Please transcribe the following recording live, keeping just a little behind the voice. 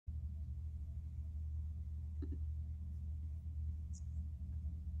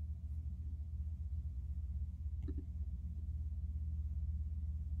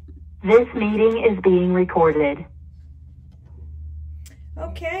This meeting is being recorded.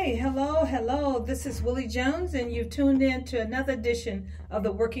 Okay, hello. This is Willie Jones, and you've tuned in to another edition of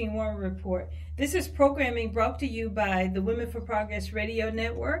the Working Woman Report. This is programming brought to you by the Women for Progress Radio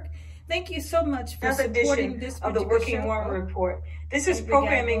Network. Thank you so much for supporting this of the Working Woman Report. This is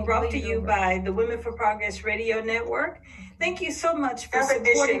programming brought to you by the Women for Progress Radio Network. Thank you so much for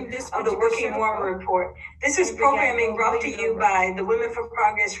supporting this of the Working Woman Report. This is programming brought to you by the Women for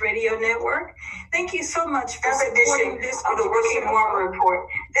Progress Radio Network. Thank you so much for supporting this of the Working Woman Report.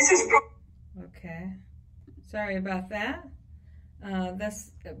 This is okay. Sorry about that.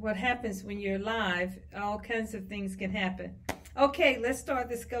 That's what happens when you're live. All kinds of things can happen. Okay, let's start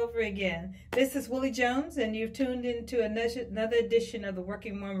this over again. This is Willie Jones, and you've tuned into another edition of the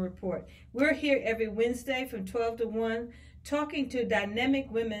Working Woman Report. We're here every Wednesday from 12 to 1, talking to dynamic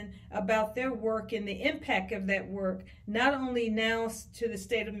women about their work and the impact of that work, not only now to the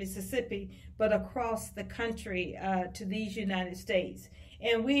state of Mississippi, but across the country to these United States.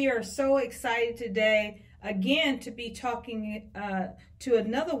 And we are so excited today, again, to be talking to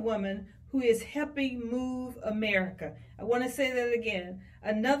another woman who is helping move America. I want to say that again.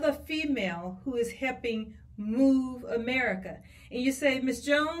 Another female who is helping move America. And you say, Ms.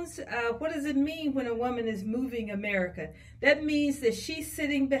 Jones, what does it mean when a woman is moving America? That means that she's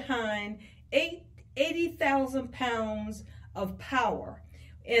sitting behind 80,000 pounds of power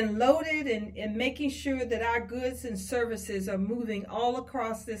and loaded and making sure that our goods and services are moving all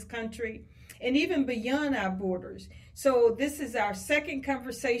across this country and even beyond our borders. So this is our second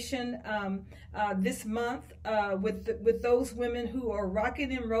conversation this month with those women who are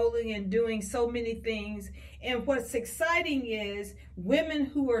rocking and rolling and doing so many things. And what's exciting is women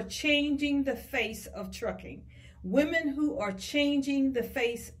who are changing the face of trucking. Women who are changing the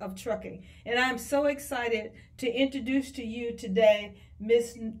face of trucking. And I'm so excited to introduce to you today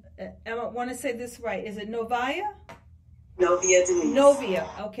Miss, I want to say this right, is it Novia? Novia Denise. Novia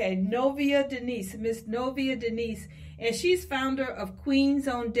Denise, Miss Novia Denise. And she's founder of Queens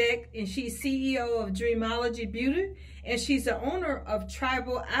on Deck, and she's CEO of Dreamology Beauty, and she's the owner of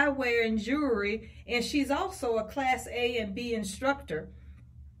Tribal Eyewear and Jewelry, and she's also a Class A and B instructor.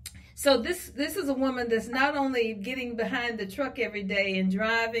 So this is a woman that's not only getting behind the truck every day and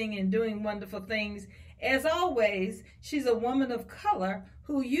driving and doing wonderful things. As always, she's a woman of color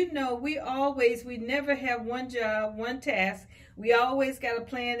who, we never have one job, one task. We always got a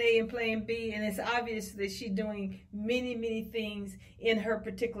plan A and plan B, and it's obvious that she's doing many, many things in her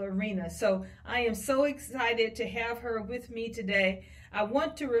particular arena. So I am so excited to have her with me today. I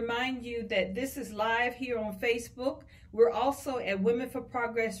want to remind you that this is live here on Facebook. We're also at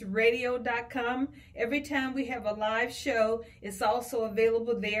womenforprogressradio.com. Every time we have a live show, it's also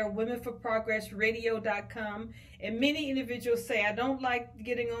available there, womenforprogressradio.com. And many individuals say, I don't like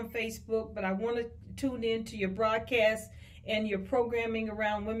getting on Facebook, but I want to tune in to your broadcast and your programming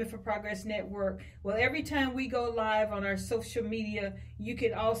around Women for Progress Network. Well, every time we go live on our social media, you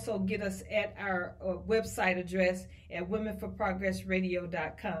can also get us at our website address at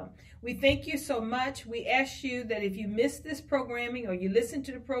womenforprogressradio.com. We thank you so much. We ask you that if you missed this programming or you listen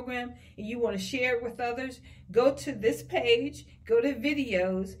to the program and you want to share it with others, go to this page, go to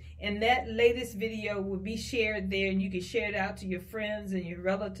videos, and that latest video will be shared there, and you can share it out to your friends and your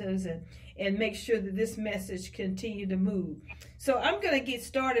relatives and make sure that this message continue to move. So I'm going to get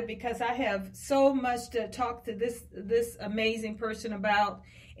started because I have so much to talk to this amazing person about,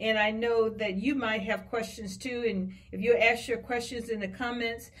 and I know that you might have questions too. And if you ask your questions in the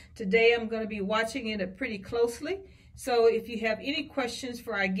comments, today I'm going to be watching it pretty closely. So if you have any questions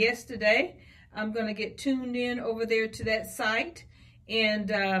for our guest today, I'm going to get tuned in over there to that site,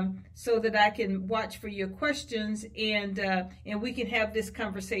 and so that I can watch for your questions, and we can have this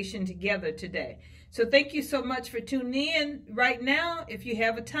conversation together today. So thank you so much for tuning in. Right now, if you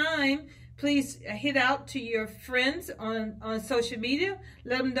have a time, please hit out to your friends on social media.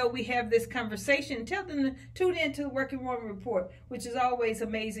 Let them know we have this conversation. Tell them to tune in to the Working Woman Report, which is always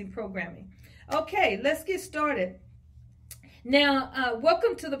amazing programming. Okay, let's get started. Now,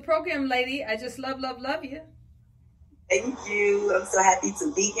 welcome to the program, lady. I just love you. Thank you. I'm so happy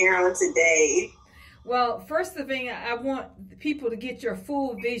to be here on today. Well, first thing, I want people to get your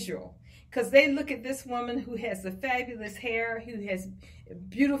full visual, because they look at this woman who has the fabulous hair, who has a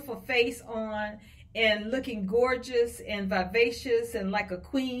beautiful face on, and looking gorgeous and vivacious and like a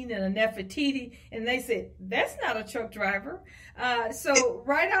queen and a Nefertiti, and they said, that's not a truck driver. So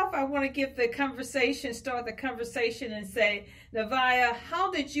right off, I want to start the conversation and say, Novia,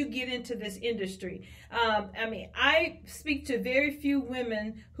 how did you get into this industry? I speak to very few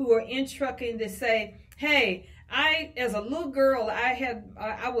women who are in trucking that say, hey, as a little girl,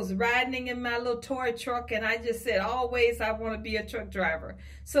 I was riding in my little toy truck, and I just said, always, I want to be a truck driver.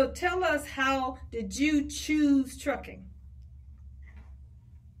 So tell us, how did you choose trucking?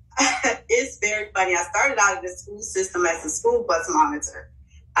 It's very funny. I started out in the school system as a school bus monitor.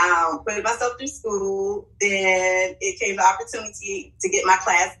 Put myself through school, then it came the opportunity to get my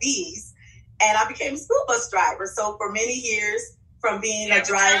Class Bs, and I became a school bus driver. So for many years, from being a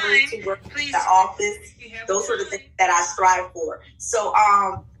driver to work in the office, those were the things that I strive for. So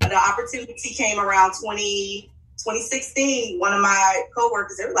the opportunity came around 2016. One of my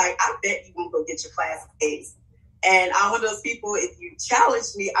coworkers, they were like, I bet you won't go get your Class A's. And I'm one of those people, if you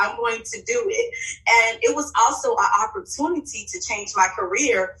challenge me, I'm going to do it. And it was also an opportunity to change my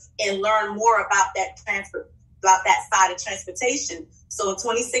career and learn more about that side of transportation. So in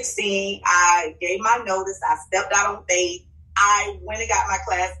 2016, I gave my notice. I stepped out on faith. I went and got my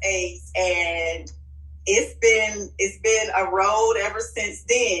Class A's, and it's been a road ever since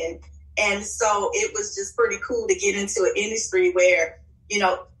then. And so it was just pretty cool to get into an industry where,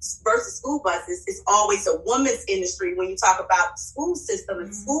 versus school buses, it's always a woman's industry. When you talk about the school system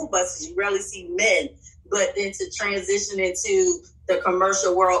and school buses, you rarely see men. But then to transition into the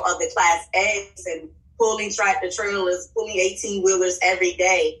commercial world of the Class A's and pulling tractor trailers, pulling 18-wheelers every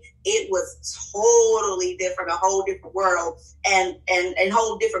day, it was totally different, a whole different world, and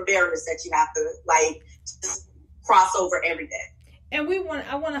whole different barriers that you have to just cross over every day. And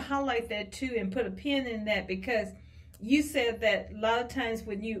I want to highlight that too, and put a pin in that, because you said that a lot of times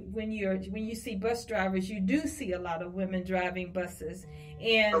when you see bus drivers, you do see a lot of women driving buses,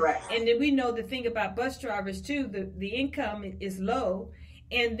 and correct. And then we know the thing about bus drivers too, the income is low.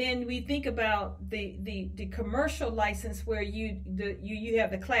 And then we think about the commercial license where you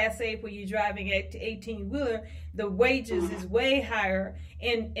have the Class A where you're driving at 18-wheeler, the wages is way higher,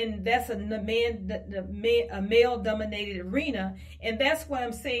 and that's a male-dominated arena. And that's what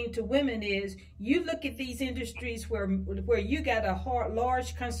I'm saying to women is, you look at these industries where you got a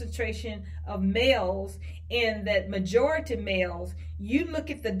large concentration of males, and that majority males, you look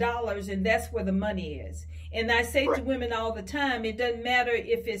at the dollars, and that's where the money is. And I say to women all the time, it doesn't matter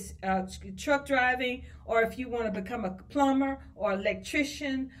if it's truck driving, or if you want to become a plumber or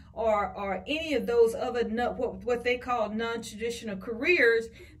electrician, or any of those other what they call non-traditional careers.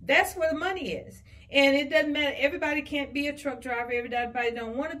 That's where the money is. And it doesn't matter. Everybody can't be a truck driver. Everybody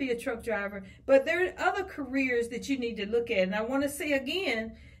don't want to be a truck driver. But there are other careers that you need to look at. And I want to say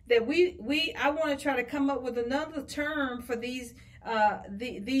again that I want to try to come up with another term for these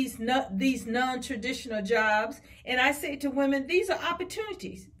non-traditional jobs. And I say to women, these are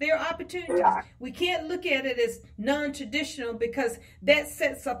opportunities. They're opportunities. Yeah. We can't look at it as non-traditional, because that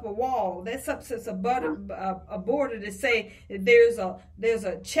sets up a wall. That sets a border to say that there's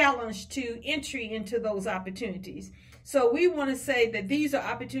a challenge to entry into those opportunities. So we want to say that these are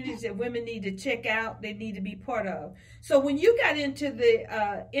opportunities that women need to check out. They need to be part of. So when you got into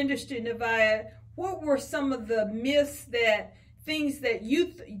the industry, Nevaeh, what were some of the myths, things that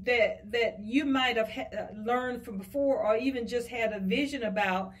you might have learned from before, or even just had a vision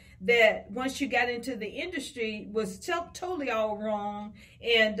about, that once you got into the industry was totally all wrong,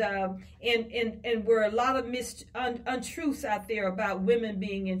 and were a lot of untruths out there about women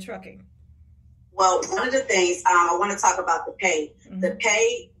being in trucking? Well, one of the things I want to talk about the pay. Mm-hmm. The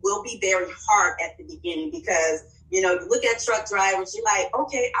pay will be very hard at the beginning, because you look at truck drivers, you're like,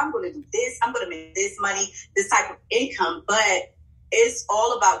 okay, I'm going to do this. I'm going to make this money, this type of income. But it's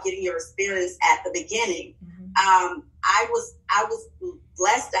all about getting your experience at the beginning. Mm-hmm. I was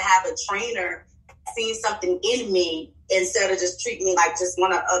blessed to have a trainer seeing something in me, instead of just treating me like just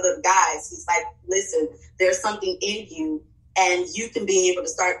one of other guys. He's like, listen, there's something in you, and you can be able to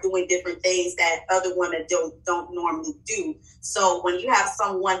start doing different things that other women don't normally do. So when you have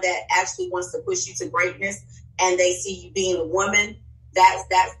someone that actually wants to push you to greatness, and they see you being a woman, that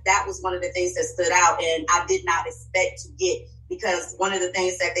was one of the things that stood out, and I did not expect to get, because one of the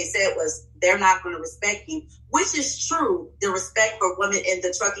things that they said was, they're not going to respect you, which is true. The respect for women in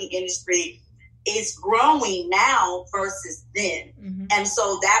the trucking industry is growing now versus then. Mm-hmm. And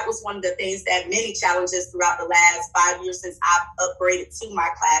so that was one of the things that many challenges throughout the last 5 years since I've upgraded to my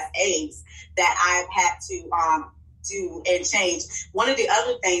Class A's that I've had to do and change. One of the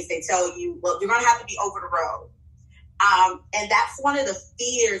other things they tell you, well, you're going to have to be over the road. And that's one of the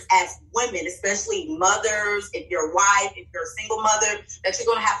fears as women, especially mothers, if you're a wife, if you're a single mother, that you're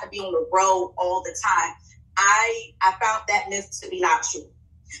going to have to be on the road all the time. I found that myth to be not true.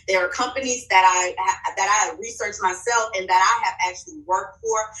 There are companies that I researched myself and that I have actually worked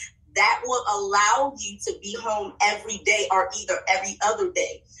for that will allow you to be home every day or either every other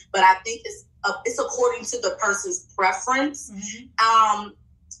day. But I think it's it's according to the person's preference.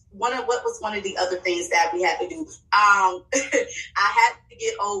 What was one of the other things that we had to do? I had to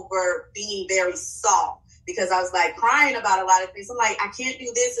get over being very soft because I was like crying about a lot of things. I'm like, I can't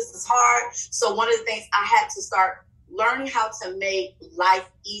do this. This is hard. So one of the things I had to start learning how to make life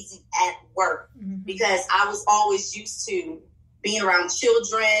easy at work because I was always used to being around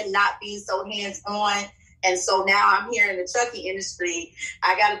children, not being so hands-on. And so now I'm here in the trucking industry.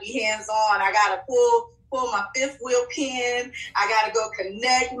 I got to be hands-on. I got to pull my fifth wheel pin. I got to go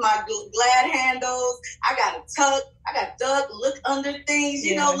connect my glad handles. I got to duck, look under things,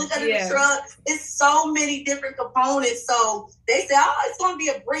 look under the truck. It's so many different components. So they say, oh, it's going to be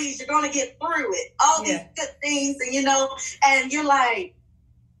a breeze. You're going to get through it. All these good things. And, and you're like,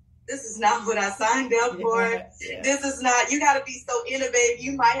 this is not what I signed up for. This is not, you got to be so innovative.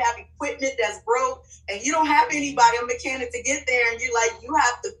 You might have equipment that's broke and you don't have anybody, a mechanic to get there. And you're like, you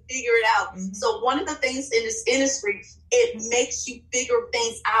have to figure it out. So one of the things in this industry, it makes you figure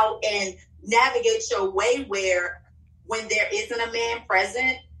things out and navigate your way where when there isn't a man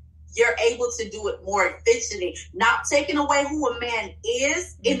present, you're able to do it more efficiently, not taking away who a man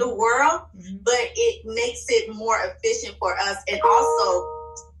is in the world, but it makes it more efficient for us. And also,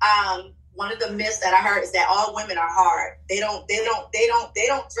 one of the myths that I heard is that all women are hard. They don't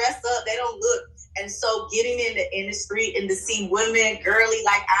dress up. They don't look. And so getting in the industry and to see women girly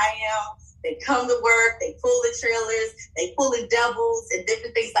like I am, they come to work, they pull the trailers, they pull the doubles and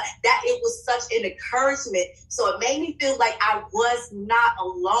different things like that. It was such an encouragement. So it made me feel like I was not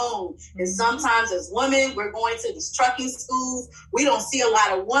alone. And sometimes as women, we're going to these trucking schools. We don't see a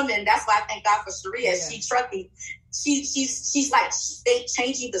lot of women. That's why I thank God for Sharia. She trucking. She's like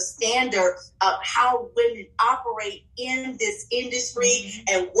changing the standard of how women operate in this industry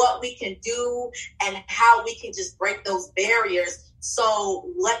and what we can do and how we can just break those barriers.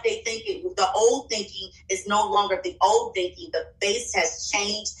 So what they think, the old thinking is no longer the old thinking. The face has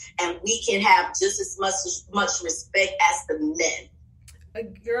changed and we can have just as much respect as the men.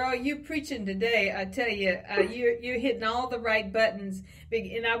 Girl, you preaching today. I tell you, you're hitting all the right buttons.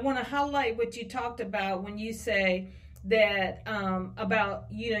 And I want to highlight what you talked about when you say that about,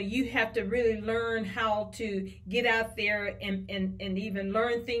 you have to really learn how to get out there and even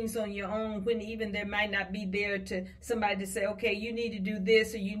learn things on your own when even there might not be there to somebody to say, okay, you need to do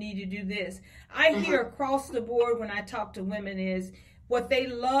this or you need to do this. I hear across the board when I talk to women is what they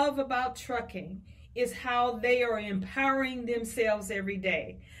love about trucking is how they are empowering themselves every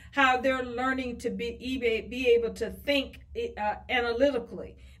day, how they're learning to be able to think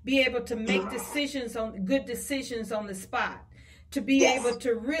analytically, be able to make good decisions on the spot, to be able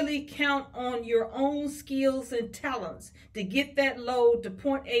to really count on your own skills and talents to get that load to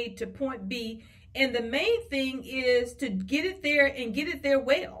point A to point B. And the main thing is to get it there and get it there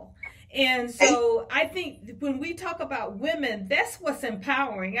well. And so I think when we talk about women, that's what's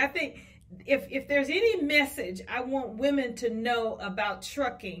empowering. I think if there's any message I want women to know about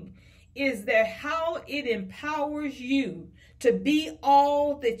trucking is that how it empowers you to be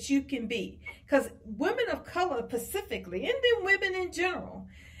all that you can be. Because women of color specifically, and then women in general,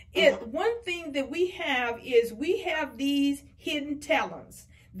 one thing that we have is we have these hidden talents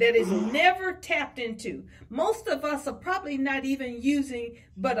that is never tapped into. Most of us are probably not even using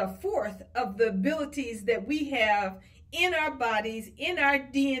but a fourth of the abilities that we have in our bodies, in our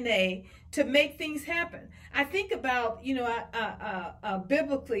DNA, to make things happen. I think about,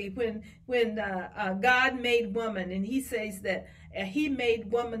 biblically when God made woman, and he says that he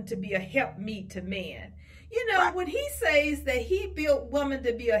made woman to be a helpmeet to man. When he says that he built woman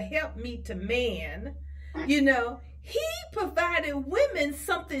to be a helpmeet to man, he provided women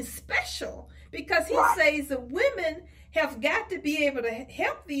something special because he says that women have got to be able to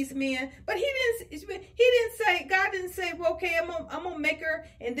help these men, but he didn't say, God didn't say, well, okay, I'm gonna make her,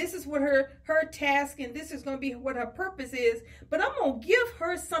 and this is what her task, and this is gonna be what her purpose is, but I'm gonna give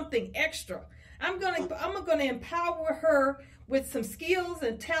her something extra. I'm gonna empower her with some skills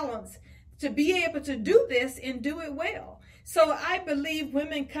and talents to be able to do this and do it well. So I believe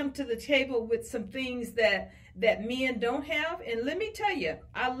women come to the table with some things that men don't have. And let me tell you,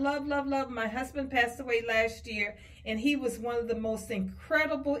 I love. My husband passed away last year, and he was one of the most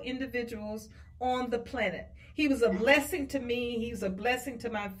incredible individuals on the planet. He was a blessing to me. He was a blessing to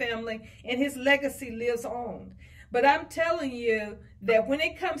my family, and his legacy lives on. But I'm telling you that when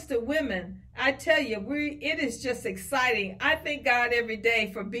it comes to women, I tell you, it is just exciting. I thank God every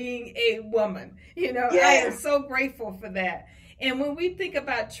day for being a woman. I am so grateful for that. And when we think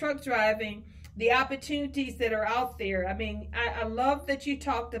about truck driving, the opportunities that are out there. I mean, I love that you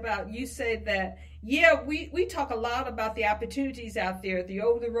talked about, you said that, yeah, we talk a lot about the opportunities out there, the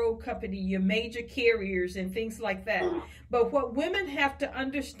over-the-road company, your major carriers and things like that. But what women have to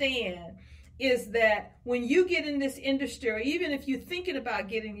understand is that when you get in this industry, or even if you're thinking about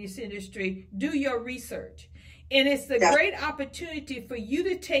getting in this industry, do your research. And it's a great opportunity for you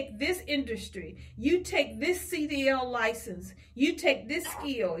to take this industry, you take this CDL license, you take this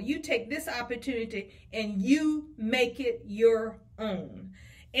skill, you take this opportunity, and you make it your own.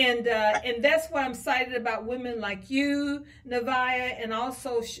 And that's why I'm excited about women like you, Nevaeh, and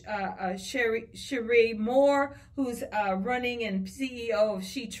also Cherie Moore, who's running and CEO of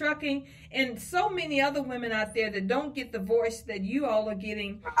She Trucking, and so many other women out there that don't get the voice that you all are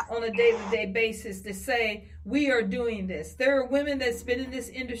getting on a day-to-day basis to say, we are doing this. There are women that's been in this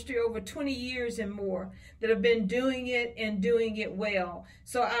industry over 20 years and more that have been doing it and doing it well.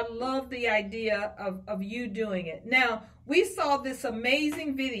 So I love the idea of you doing it. Now, we saw this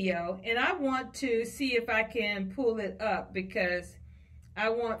amazing video, and I want to see if I can pull it up because I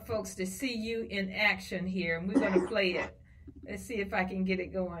want folks to see you in action here, and we're going to play it. Let's see if I can get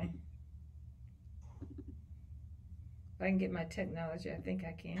it going. If I can get my technology, I think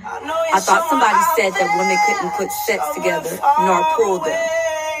I can. I thought somebody said that women couldn't put sets together nor pull them.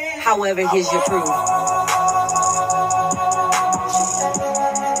 However, here's your proof.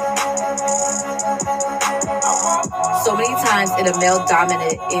 So many times in a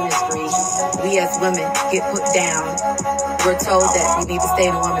male-dominant industry, we as women get put down. We're told that we need to stay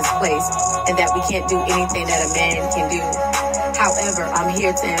in a woman's place and that we can't do anything that a man can do. However, I'm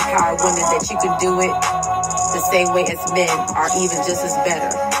here to empower women that you can do it the same way as men, or even just as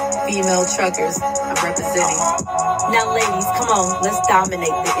better. Female truckers, I'm representing. Now, ladies, come on, let's dominate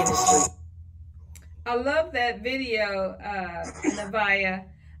the industry. I love that video, Nevaeh.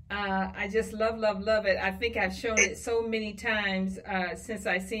 I just love it. I think I've shown it so many times since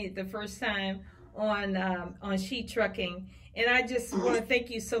I seen it the first time on She Trucking. And I just want to thank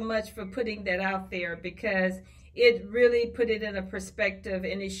you so much for putting that out there, because it really put it in a perspective,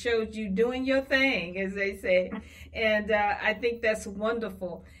 and it showed you doing your thing, as they say. And I think that's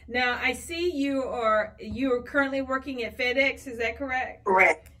wonderful. Now, I see you are currently working at FedEx. Is that correct?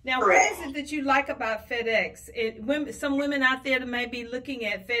 Correct. Now, Correct. What is it that you like about FedEx? Some women out there that may be looking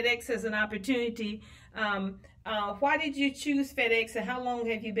at FedEx as an opportunity. Why did you choose FedEx, and how long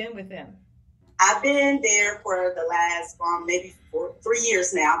have you been with them? I've been there for the last maybe 3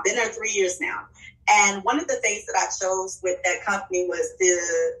 years now. I've been there 3 years now. And one of the things that I chose with that company was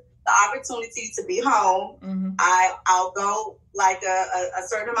the opportunity to be home. Mm-hmm. I'll go like a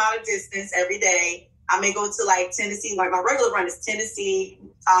certain amount of distance every day. I may go to like Tennessee, like my regular run is Tennessee,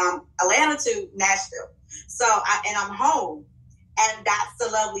 Atlanta to Nashville. So I'm home. And that's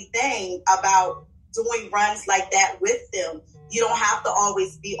the lovely thing about doing runs like that with them. You don't have to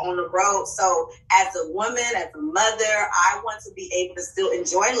always be on the road. So as a woman, as a mother, I want to be able to still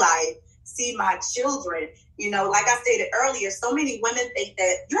enjoy life, see my children. You know, like I stated earlier, so many women think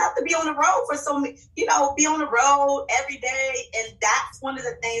that you have to be on the road for so many, be on the road every day. And that's one of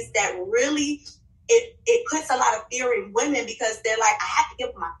the things that really, it puts a lot of fear in women, because they're like, I have to give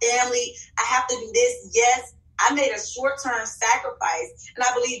up my family. I have to do this. Yes, I made a short-term sacrifice, and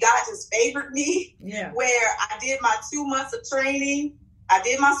I believe God just favored me. Yeah. Where I did my 2 months of training. I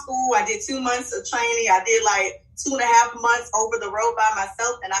did my school. I did 2 months of training. I did like 2.5 months over the road by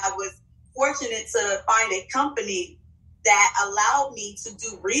myself, and I was fortunate to find a company that allowed me to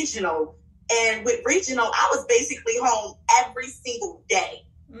do regional. And with regional, I was basically home every single day.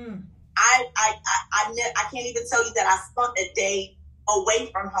 Mm. I can't even tell you that I spent a day away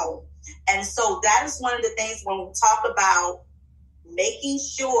from home. And so that is one of the things when we talk about making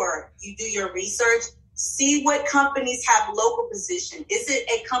sure you do your research, see what companies have local position. Is it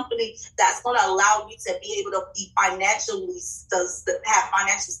a company that's going to allow you to be able to be have financial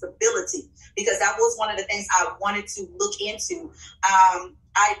stability? Because that was one of the things I wanted to look into.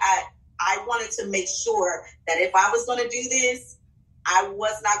 I wanted to make sure that if I was going to do this, I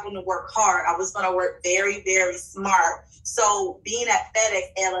was not going to work hard. I was going to work very, very smart. So being at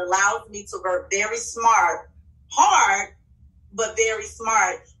FedEx, it allows me to work very smart, hard, but very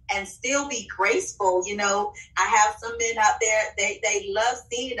smart, and still be graceful. You know, I have some men out there, they love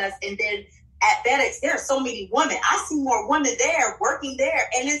seeing us. And then at FedEx, there are so many women. I see more women there, working there.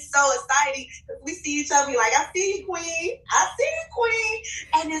 And it's so exciting. We see each other like, I see you, Queen. I see you, Queen.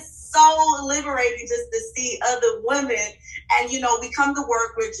 And it's so liberating just to see other women. And, we come to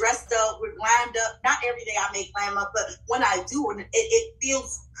work, we're dressed up, we're glammed up. Not every day I make glam up, but when I do, it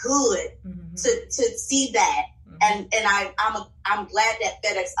feels good to see that. Mm-hmm. And I'm glad that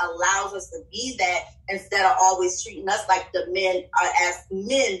FedEx allows us to be that instead of always treating us like the men as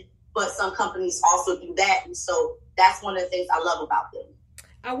men, but some companies also do that. And so that's one of the things I love about them.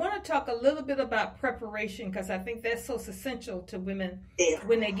 I want to talk a little bit about preparation because I think that's so essential to women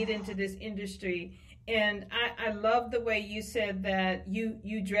when they get into this industry. And I love the way you said that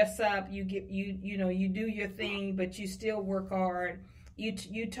you dress up, you do your thing, but you still work hard.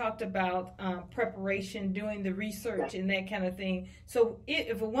 You talked about preparation, doing the research and that kind of thing. So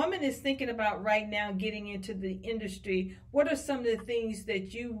if a woman is thinking about right now getting into the industry, what are some of the things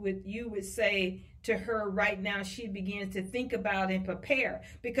that you would say to her right now she begins to think about and prepare?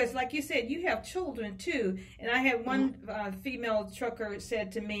 Because like you said, you have children too. And I had one female trucker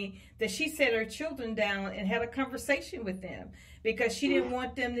said to me that she set her children down and had a conversation with them because she didn't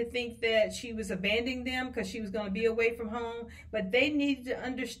want them to think that she was abandoning them because she was going to be away from home. But they needed to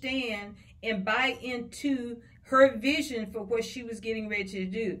understand and buy into her vision for what she was getting ready to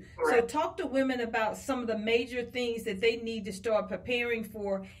do. Right. So talk to women about some of the major things that they need to start preparing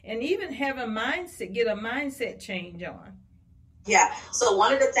for and even have get a mindset change on. Yeah. So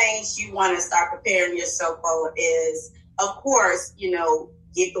one of the things you want to start preparing yourself for is, of course,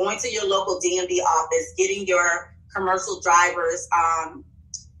 going to your local DMV office, getting your commercial driver's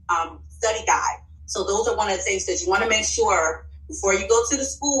study guide. So those are one of the things that you want to make sure before you go to the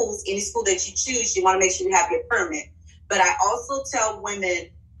schools, any school that you choose, you want to make sure you have your permit. But I also tell women,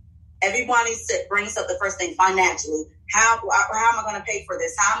 everybody brings up the first thing financially. How am I going to pay for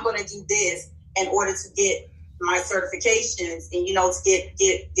this? How am I going to do this in order to get my certifications and,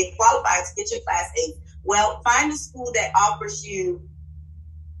 to get qualified to get your Class 8? Well, find a school that offers you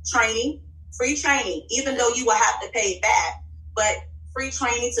free training, even though you will have to pay back, but free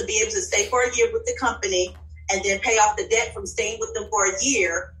training to be able to stay for a year with the company and then pay off the debt from staying with them for a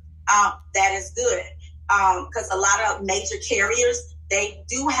year. That is good. Because a lot of major carriers, they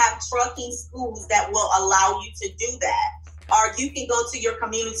do have trucking schools that will allow you to do that. Or you can go to your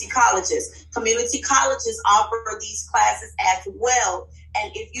community colleges. Community colleges offer these classes as well.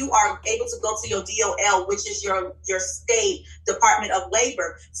 And if you are able to go to your DOL, which is your state Department of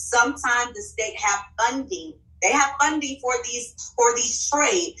Labor, sometimes the state have funding. They have funding for these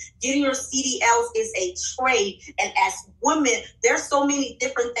trades. Getting your CDLs is a trade. And as women, there's so many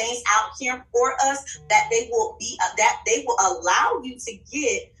different things out here for us that they will allow you to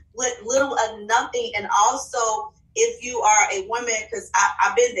get with little or nothing. And also, if you are a woman, because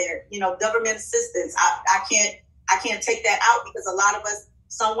I've been there, government assistance, I can't take that out because a lot of us,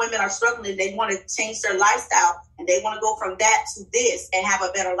 some women are struggling. They want to change their lifestyle and they want to go from that to this and have a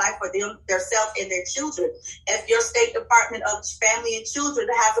better life for themselves and their children. If your State Department of Family and Children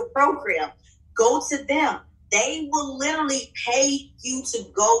has a program, go to them. They will literally pay you to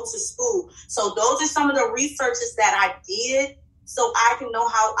go to school. So those are some of the researches that I did so I can know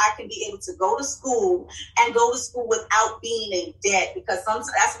how I can be able to go to school and go to school without being in debt, because sometimes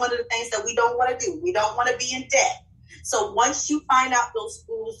that's one of the things that we don't want to do. We don't want to be in debt. So once you find out those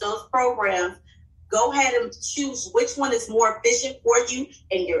schools, those programs, go ahead and choose which one is more efficient for you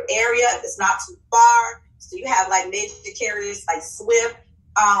in your area. If it's not too far. So you have like major carriers like Swift.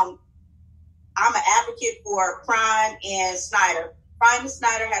 I'm an advocate for Prime and Schneider. Prime and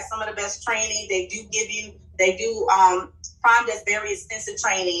Schneider has some of the best training. Prime does very extensive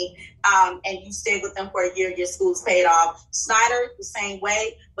training, and you stay with them for a year, your school's paid off. Schneider, the same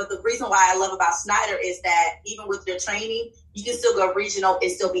way. But the reason why I love about Schneider is that even with your training, you can still go regional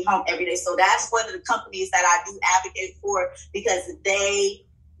and still be home every day. So that's one of the companies that I do advocate for, because they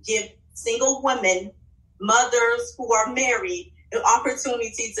give single women, mothers who are married, an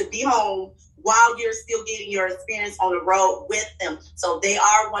opportunity to be home while you're still getting your experience on the road with them. So they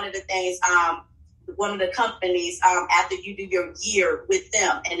are one of the things, one of the companies, after you do your year with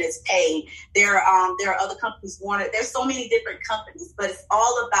them and it's paid. There are other companies, there's so many different companies, but it's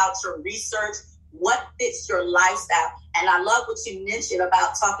all about your research, what fits your lifestyle. And I love what you mentioned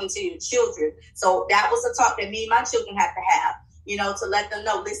about talking to your children. So that was a talk that me and my children have to have, to let them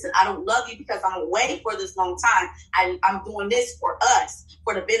know, listen, I don't love you because I'm away for this long time. I'm doing this for us,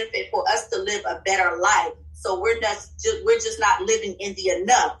 for the benefit, for us to live a better life. So we're just not living in the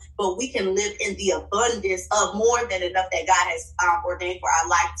enough, but we can live in the abundance of more than enough that God has ordained for our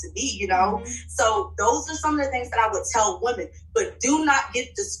life to be, Mm-hmm. So those are some of the things that I would tell women, but do not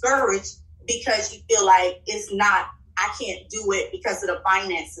get discouraged because you feel like I can't do it because of the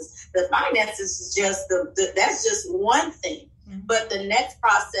finances. The finances is just that's just one thing. Mm-hmm. But the next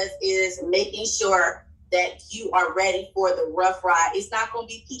process is making sure that you are ready for the rough ride. It's not going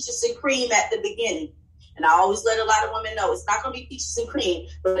to be peaches and cream at the beginning. And I always let a lot of women know it's not going to be peaches and cream,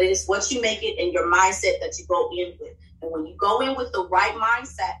 but it's what you make it and your mindset that you go in with. And when you go in with the right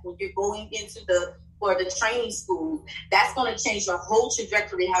mindset, when you're going into the training school, that's going to change your whole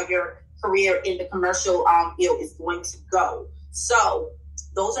trajectory, how your career in the commercial field is going to go. So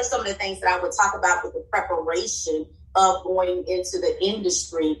those are some of the things that I would talk about with the preparation of going into the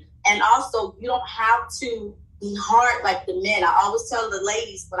industry. And also, you don't have to be hard like the men. I always tell the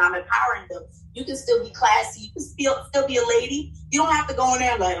ladies when I'm empowering them, you can still be classy, you can still be a lady. You don't have to go in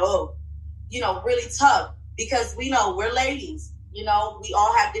there like, really tough, because we know we're ladies. We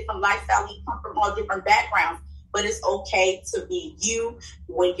all have different lifestyles. We come from all different backgrounds, but it's okay to be you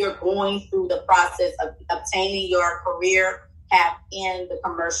when you're going through the process of obtaining your career path in the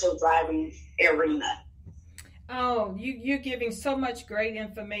commercial driving arena. Oh, you're giving so much great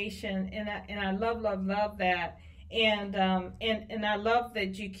information, and I love that, and I love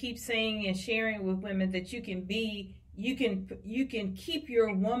that you keep saying and sharing with women that you can keep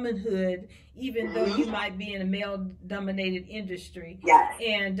your womanhood even though you might be in a male-dominated industry. Yes.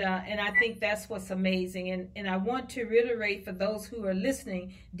 And I think that's what's amazing. And I want to reiterate for those who are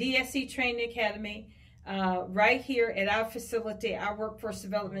listening, DSC Training Academy. Right here at our facility, our Workforce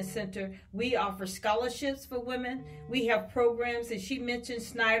Development Center, we offer scholarships for women. We have programs, and she mentioned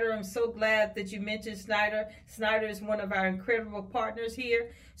Snyder. I'm so glad that you mentioned Snyder. Snyder is one of our incredible partners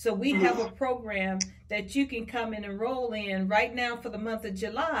here. So we have a program that you can come and enroll in right now for the month of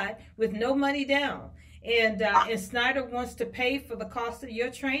July with no money down. And Snyder wants to pay for the cost of your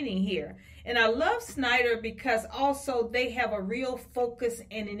training here. And I love Snyder because also they have a real focus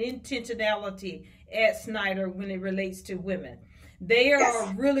and an intentionality at Snyder when it relates to women. They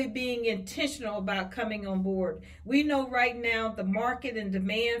are really being intentional about coming on board. We know right now the market and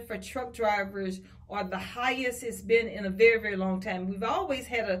demand for truck drivers are the highest it's been in a very, very long time. We've always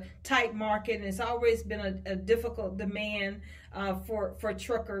had a tight market, and it's always been a difficult demand for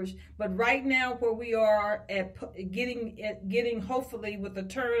truckers. But right now, where we are at getting hopefully with the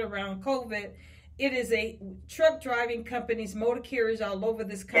turn around COVID, it is a truck driving companies, motor carriers all over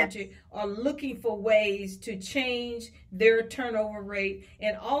this country are looking for ways to change their turnover rate,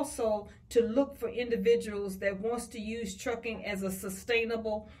 and also to look for individuals that wants to use trucking as a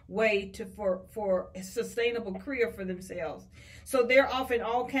sustainable way for a sustainable career for themselves. So they're offering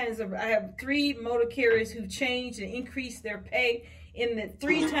all kinds of, I have 3 motor carriers who changed and increased their pay in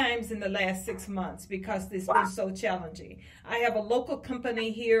 3 times in the last 6 months because this been so challenging. I have a local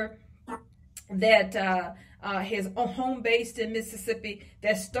company here that has a home based in Mississippi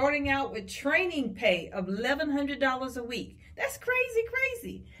that's starting out with training pay of $1,100 a week. That's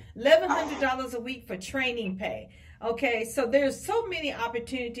crazy. $1,100 a week for training pay. Okay, so there's so many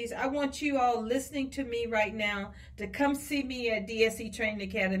opportunities. I want you all listening to me right now to come see me at DSC Training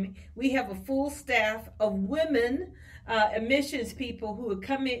Academy. We have a full staff of women admissions people who would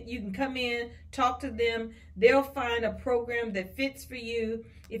come in. You can come in, talk to them. They'll find a program that fits for you.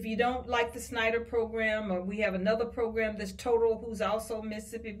 If you don't like the Snyder program, or we have another program that's Total, who's also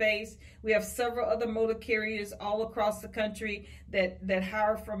Mississippi based. We have several other motor carriers all across the country that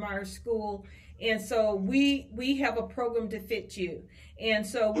hire from our school. And so we have a program to fit you. And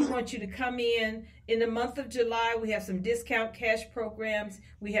so we want you to come in the month of July. We have some discount cash programs.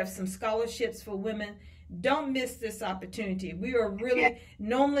 We have some scholarships for women. Don't miss this opportunity. We are really,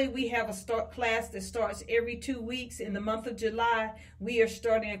 normally we have a class that starts every 2 weeks. In the month of July, we are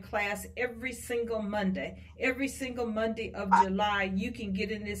starting a class every single Monday. Every single Monday of July, you can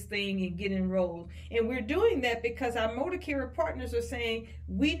get in this thing and get enrolled. And we're doing that because our motor carrier partners are saying,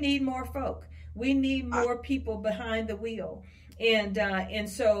 we need more folk. We need more people behind the wheel. And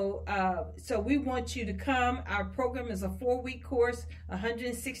so we want you to come. Our program is a 4-week course,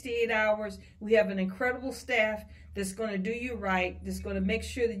 168 hours. We have an incredible staff that's going to do you right, that's going to make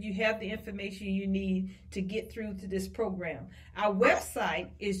sure that you have the information you need to get through to this program. Our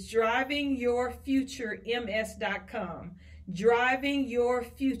website is drivingyourfuturems.com.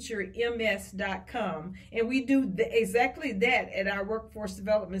 drivingyourfuturems.com, and we do exactly that at our Workforce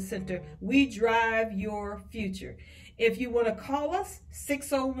Development Center. We drive your future. If you want to call us,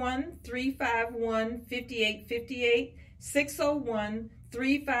 601-351-5858,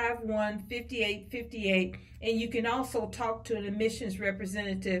 601-351-5858, and you can also talk to an admissions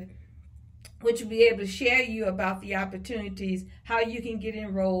representative, which will be able to share you about the opportunities, how you can get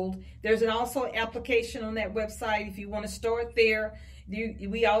enrolled. There's also an application on that website if you want to start there.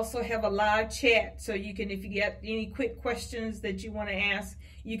 We also have a live chat, so you can, if you get any quick questions that you want to ask,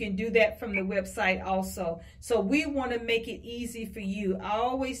 you can do that from the website also. So we want to make it easy for you. I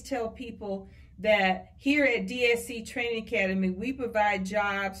always tell people that here at DSC Training Academy, we provide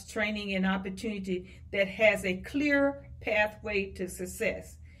jobs, training, and opportunity that has a clear pathway to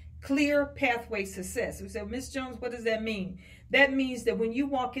success. Clear pathway success. We said, Ms. Jones, what does that mean? That means that when you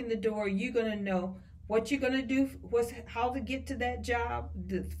walk in the door, you're going to know what you're going to do, how to get to that job,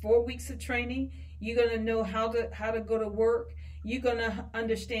 the 4 weeks of training. You're going to know how to go to work. You're going to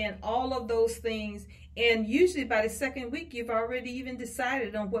understand all of those things. And usually by the second week, you've already even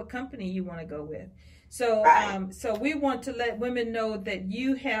decided on what company you want to go with. So, so we want to let women know that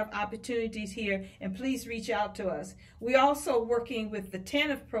you have opportunities here, and please reach out to us. We're also working with the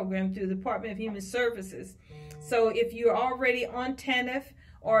TANF program through the Department of Human Services. So if you're already on TANF,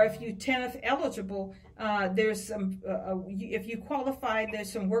 or if you're TANF eligible, there's some, if you qualify,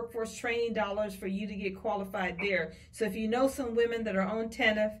 there's some workforce training dollars for you to get qualified there. So if you know some women that are on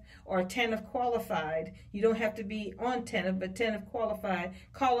TANF or TANF qualified, you don't have to be on TANF, but TANF qualified,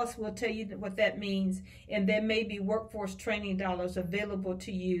 call us, we'll tell you what that means. And there may be workforce training dollars available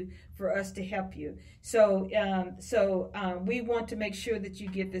to you for us to help you. So, we want to make sure that you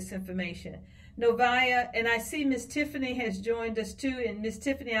get this information. Novia, and I see Miss Tiffany has joined us too. And Miss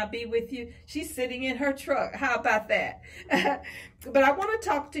Tiffany, I'll be with you. She's sitting in her truck. How about that? But I want to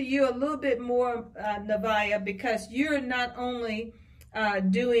talk to you a little bit more, Novia, because you're not only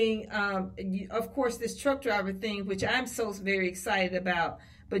doing, of course, this truck driver thing, which I'm so very excited about.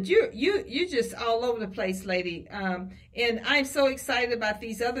 But you're just all over the place, lady. And I'm so excited about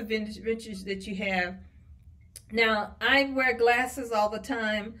these other ventures that you have. Now, I wear glasses all the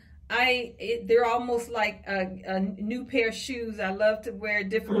time. They're almost like a new pair of shoes. I love to wear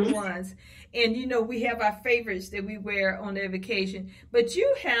different ones. And, you know, we have our favorites that we wear on every occasion. But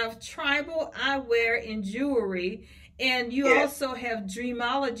you have Tribal Eyewear and Jewelry, and you also have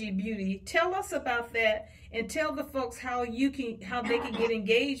Dreamology Beauty. Tell us about that, and tell the folks how they can get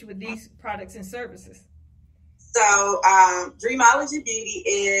engaged with these products and services. So Dreamology Beauty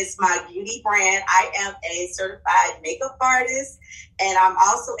is my beauty brand. I am a certified makeup artist, and I'm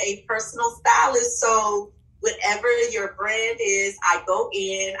also a personal stylist. So whatever your brand is, I go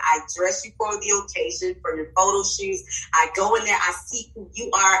in, I dress you for the occasion, for your photo shoots. I go in there, I see who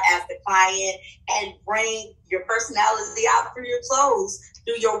you are as the client, and bring your personality out through your clothes,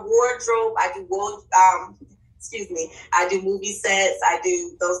 through your wardrobe. I do movie sets. I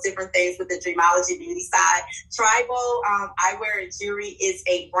do those different things with the Dreamology Beauty side. Tribal Eyewear and Jewelry is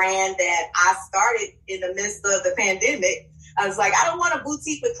a brand that I started in the midst of the pandemic. I was like, I don't want a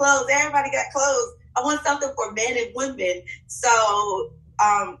boutique with clothes. Everybody got clothes. I want something for men and women. So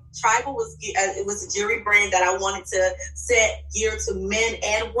Tribal was a jewelry brand that I wanted to set geared to men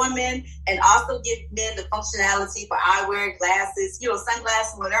and women, and also give men the functionality for eyewear, glasses,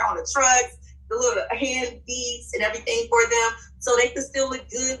 sunglasses when they're on the trucks, the little hand beads and everything for them, so they can still look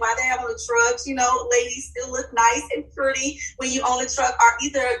good while they're on the trucks. Ladies still look nice and pretty when you on the truck, or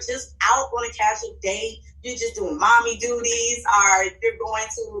either just out on a casual date. You're just doing mommy duties, or you're going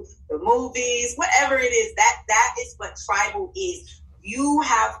to the movies, whatever it is. That is what Tribal is. You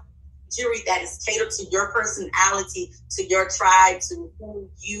have jewelry that is catered to your personality, to your tribe, to who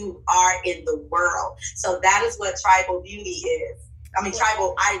you are in the world. So that is what Tribal Beauty is.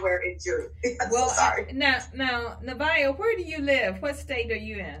 Tribal Eyewear and Jewelry. Well, sorry. Now, Novia, where do you live? What state are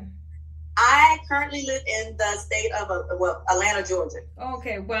you in? I currently live in the state of Atlanta, Georgia.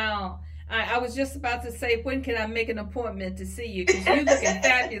 Okay, wow. I was just about to say, when can I make an appointment to see you? Because you're looking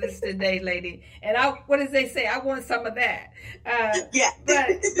fabulous today, lady. And what does they say? I want some of that. Yeah.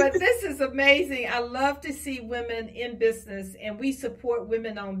 But this is amazing. I love to see women in business, and we support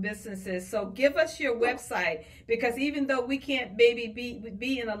women-owned businesses. So give us your website, because even though we can't maybe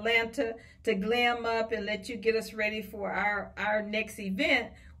be in Atlanta to glam up and let you get us ready for our next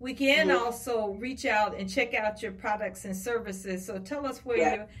event, we can also reach out and check out your products and services. So tell us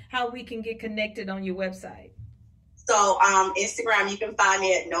how we can get connected on your website. So Instagram, you can find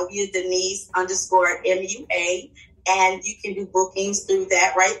me at Novia Denise _MUA, and you can do bookings through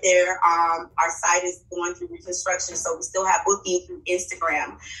that right there. Our site is going through reconstruction, so we still have booking through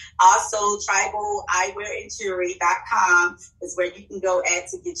Instagram. Also, TribalEyewearandJewelry.com is where you can go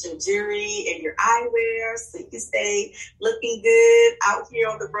to get your jewelry and your eyewear, so you can stay looking good out here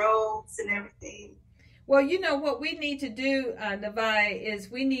on the roads and everything. Well, what we need to do, Novia,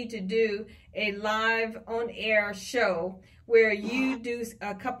 is we need to do a live on-air show where you do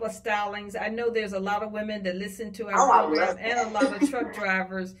a couple of stylings. I know there's a lot of women that listen to our program and a lot of truck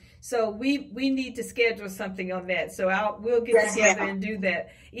drivers. So we need to schedule something on that. So we'll get together and do that.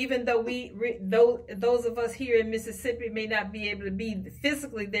 Even though those of us here in Mississippi may not be able to be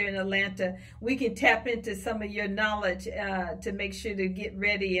physically there in Atlanta, we can tap into some of your knowledge to make sure to get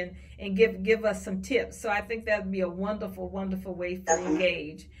ready and give us some tips. So I think that would be a wonderful, wonderful way to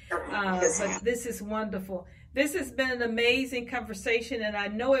engage. But this is wonderful. This has been an amazing conversation, and I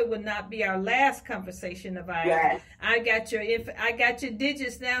know it would not be our last conversation, Nevaeh. Yes. I got your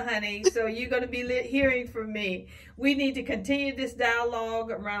digits now, honey, so you're going to be hearing from me. We need to continue this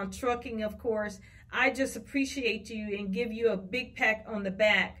dialogue around trucking, of course. I just appreciate you and give you a big pat on the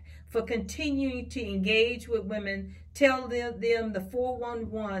back for continuing to engage with women, tell them the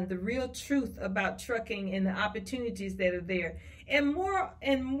 411, the real truth about trucking and the opportunities that are there. And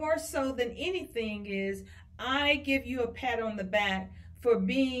more so than anything is, I give you a pat on the back for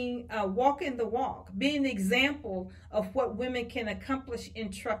being walking the walk, being an example of what women can accomplish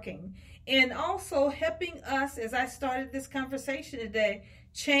in trucking, and also helping us, as I started this conversation today,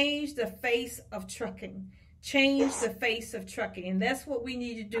 change the face of trucking. Change the face of trucking. And that's what we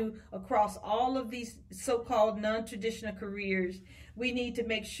need to do across all of these so-called non-traditional careers. We need to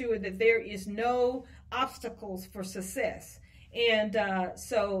make sure that there is no obstacles for success. And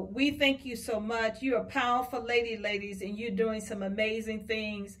so we thank you so much. You're a powerful lady, ladies, and you're doing some amazing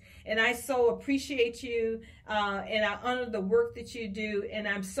things. And I so appreciate you, and I honor the work that you do. And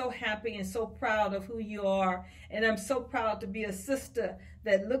I'm so happy and so proud of who you are. And I'm so proud to be a sister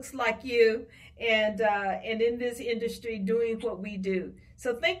that looks like you and in this industry doing what we do.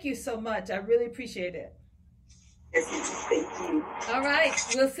 So thank you so much. I really appreciate it. Thank you. All right.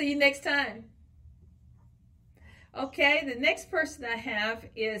 We'll see you next time. Okay, the next person I have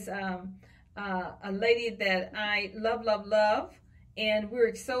is a lady that I love, and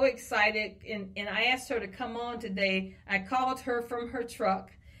we're so excited, and I asked her to come on today. I called her from her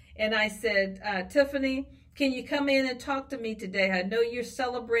truck, and I said, Tiffany, can you come in and talk to me today? I know you're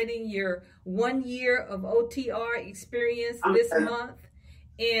celebrating your 1 year of OTR experience this month,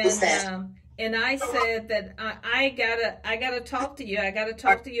 and I said that I gotta talk to you. I gotta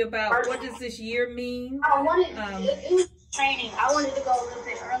talk to you about what does this year mean. I wanted it was training. I wanted to go a little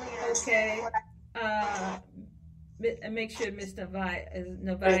bit earlier. Okay. Make sure Miss Nevaeh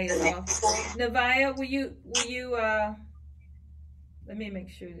is off. Nevaeh, will you let me make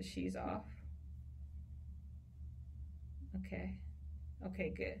sure that she's off.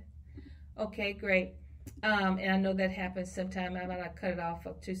 Okay, good. Okay, great. And I know that happens sometime. I might not cut it off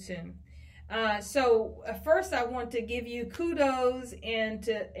up too soon. So first I want to give you kudos and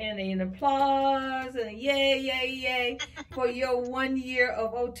an applause and a yay for your 1 year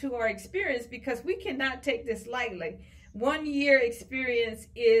of O2R experience, because we cannot take this lightly. 1 year experience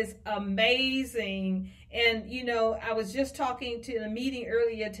is amazing. And, you know, I was just talking to a meeting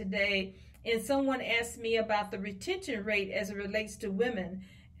earlier today, and someone asked me about the retention rate as it relates to women.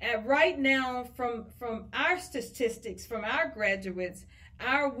 Right now, from our statistics, from our graduates,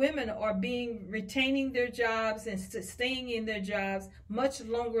 our women are retaining their jobs and staying in their jobs much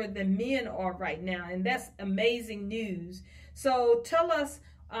longer than men are right now. And that's amazing news. So tell us,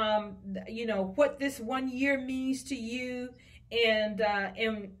 you know, what this 1 year means to you, and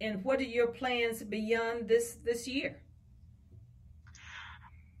what are your plans beyond this year?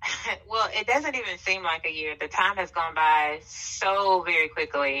 Well, it doesn't even seem like a year. The time has gone by so very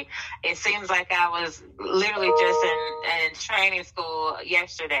quickly. It seems like I was literally just in training school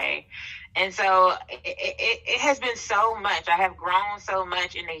yesterday. And so it has been so much. I have grown so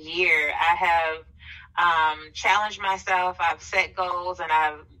much in a year. I have challenged myself. I've set goals, and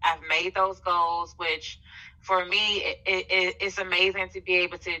I've made those goals, which for me, it's amazing to be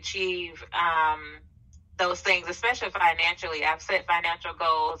able to achieve those things, especially financially. I've set financial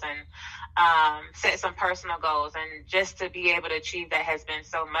goals and set some personal goals, and just to be able to achieve that has been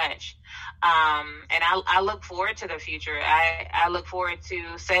so much. And I look forward to the future. I look forward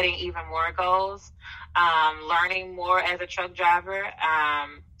to setting even more goals, learning more as a truck driver,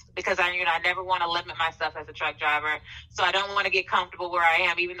 because I never want to limit myself as a truck driver. So I don't want to get comfortable where I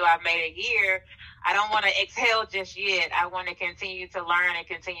am, even though I've made a year. I don't want to exhale just yet. I want to continue to learn and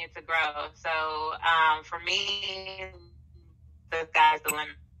continue to grow. So for me, the sky's the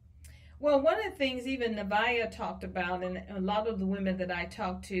limit. Well, one of the things even Nevaeh talked about, and a lot of the women that I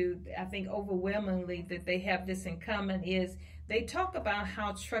talk to, I think overwhelmingly that they have this in common, is they talk about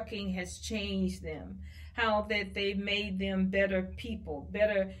how trucking has changed them, how that they've made them better people,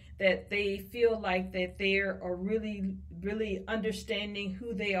 better, that they feel like that they are really, really understanding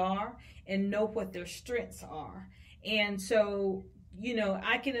who they are and know what their strengths are. And so,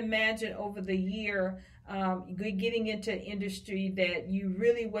 I can imagine over the year, getting into industry that you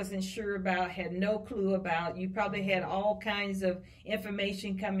really wasn't sure about, had no clue about. You probably had all kinds of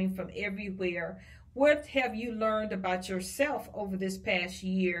information coming from everywhere. What have you learned about yourself over this past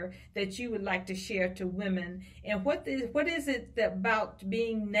year that you would like to share to women? And what is it about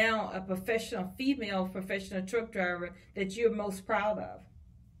being now a female professional truck driver that you're most proud of?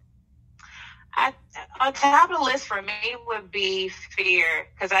 On top of the list for me would be fear,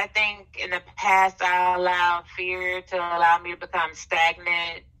 because I think in the past I allowed fear to allow me to become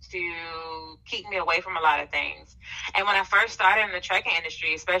stagnant, to keep me away from a lot of things. And when I first started in the trucking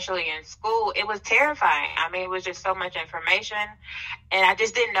industry, especially in school, it was terrifying. I mean, it was just so much information, and I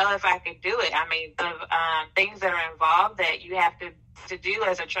just didn't know if I could do it. I mean, the things that are involved that you have to do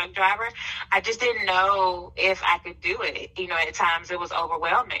as a truck driver, I just didn't know if I could do it. At times it was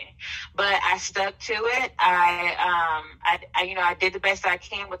overwhelming, but I stuck to it. I did the best I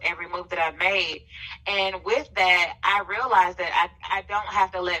can with every move that I made. And with that, I realized that I don't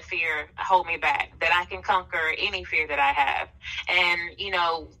have to let fear hold me back, that I can conquer any fear that I have. And,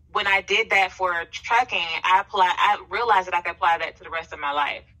 when I did that for trucking, I realized that I could apply that to the rest of my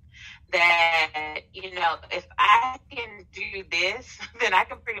life. That, if I can do this, then I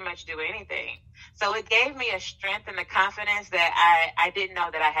can pretty much do anything. So it gave me a strength and a confidence that I didn't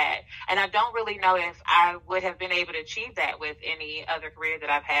know that I had. And I don't really know if I would have been able to achieve that with any other career that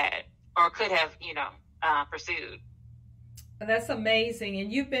I've had or could have, pursued. That's amazing.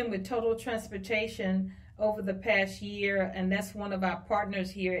 And you've been with Total Transportation over the past year, and that's one of our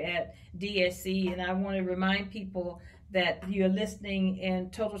partners here at DSC. And I want to remind people that you're listening,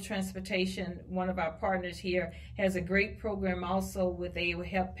 and Total Transportation, one of our partners here, has a great program also with they will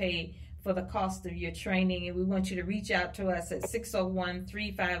help pay for the cost of your training. And we want you to reach out to us at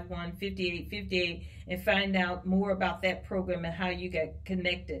 601-351-5858 and find out more about that program and how you get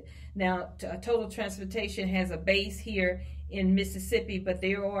connected. Now, Total Transportation has a base here in Mississippi, but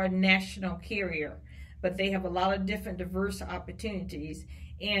they are a national carrier, but they have a lot of different diverse opportunities.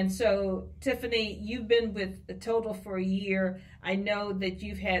 And so, Tiffany, you've been with Total for a year. I know that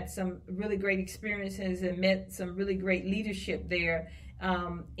you've had some really great experiences and met some really great leadership there.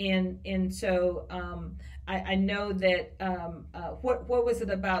 So I know that what was it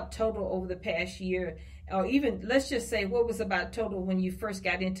about Total over the past year, or even let's just say what was about Total when you first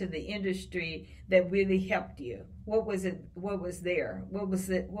got into the industry that really helped you? What was it? What was there? What was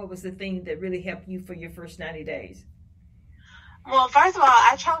the thing that really helped you for your first 90 days? Well, first of all,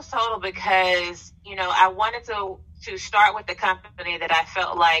 I chose Total because, I wanted to start with the company that I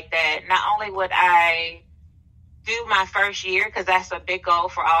felt like that not only would I do my first year, because that's a big goal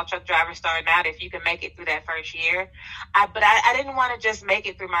for all truck drivers starting out, if you can make it through that first year. But I didn't want to just make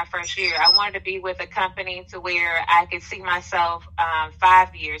it through my first year. I wanted to be with a company to where I could see myself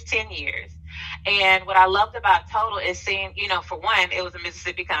 5 years, 10 years. And what I loved about Total is seeing, for one, it was a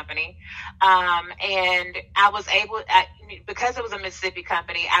Mississippi company. And I was able, because it was a Mississippi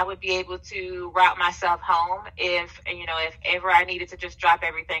company, I would be able to route myself home if ever I needed to just drop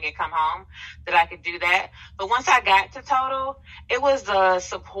everything and come home, that I could do that. But once I got to Total, it was the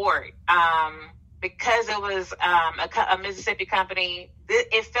support. Because it was a Mississippi company,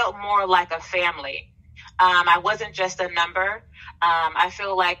 it felt more like a family. I wasn't just a number. I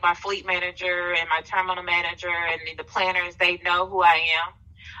feel like my fleet manager and my terminal manager and the planners, they know who I am.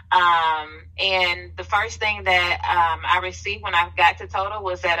 And the first thing that I received when I got to Total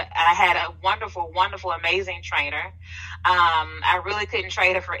was that I had a wonderful, wonderful, amazing trainer. I really couldn't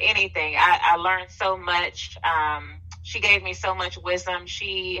trade her for anything. I learned so much. She gave me so much wisdom.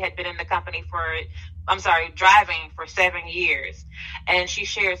 She had been in the company driving for 7 years. And she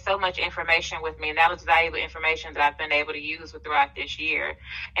shared so much information with me. And that was valuable information that I've been able to use throughout this year.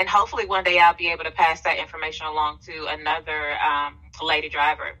 And hopefully one day I'll be able to pass that information along to another lady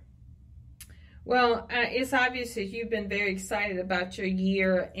driver. Well, it's obvious that you've been very excited about your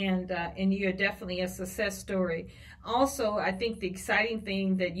year, and you're definitely a success story. Also, I think the exciting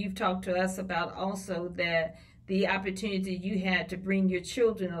thing that you've talked to us about also, that the opportunity you had to bring your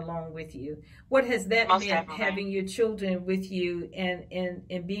children along with you. What has that meant, definitely, having your children with you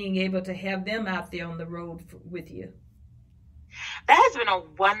and being able to have them out there on the road with you? That has been a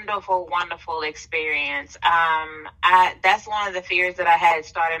wonderful, wonderful experience. That's one of the fears that I had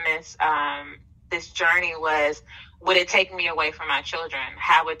starting this journey was, would it take me away from my children?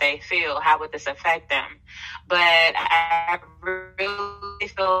 How would they feel? How would this affect them? But I really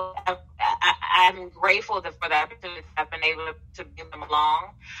feel I'm grateful for the opportunity I've been able to bring them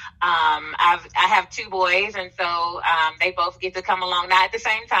along. I have 2 boys, and so they both get to come along, not at the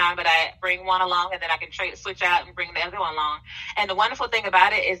same time, but I bring one along, and then I can switch out and bring the other one along. And the wonderful thing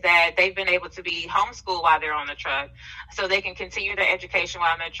about it is that they've been able to be homeschooled while they're on the truck, so they can continue their education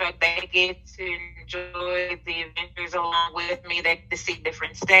while on the truck. They get to enjoy the adventures along with me. They get to see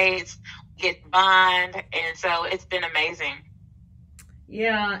different states, get bond, and so it's been amazing.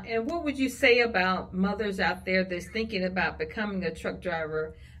 Yeah, and what would you say about mothers out there that's thinking about becoming a truck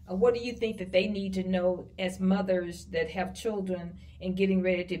driver? What do you think that they need to know as mothers that have children and getting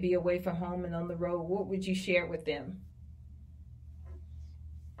ready to be away from home and on the road? What would you share with them?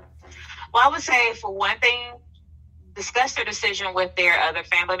 Well, I would say, for one thing, discuss their decision with their other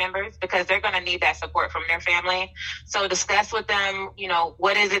family members, because they're going to need that support from their family. So discuss with them,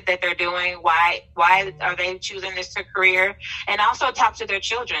 what is it that they're doing? Why are they choosing this career? And also talk to their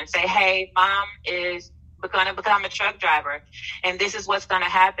children. Say, hey, mom is going to become a truck driver, and this is what's going to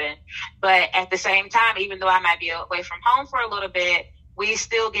happen. But at the same time, even though I might be away from home for a little bit, we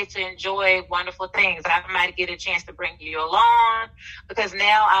still get to enjoy wonderful things. I might get a chance to bring you along, because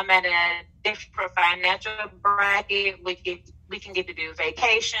now I'm at a different financial bracket. We can get to do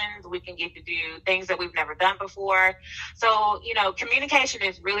vacations. We can get to do things that we've never done before. So, communication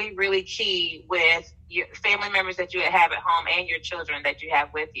is really, really key with your family members that you have at home and your children that you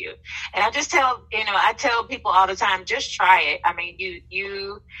have with you. And I tell people all the time, just try it. I mean,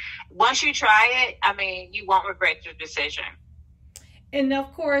 you once you try it, you won't regret your decision. And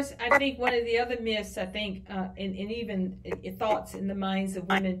of course, I think one of the other myths, and even thoughts in the minds of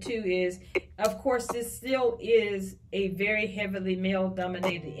women too, is, of course, this still is a very heavily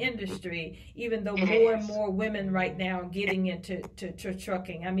male-dominated industry, even though more and more women right now are getting into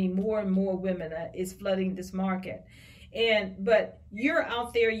trucking. More and more women is flooding this market. But you're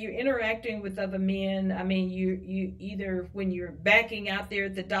out there, you're interacting with other men. You either when you're backing out there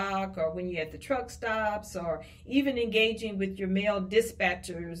at the dock, or when you're at the truck stops, or even engaging with your male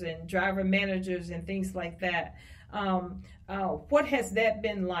dispatchers and driver managers and things like that. What has that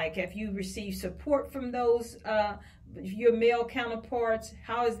been like? Have you received support from those, your male counterparts?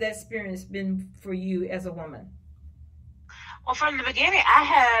 How has that experience been for you as a woman? Well, from the beginning, I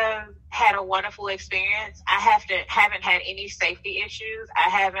have had a wonderful experience. I haven't had any safety issues. I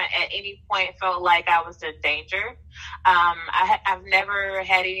haven't at any point felt like I was in danger. I've never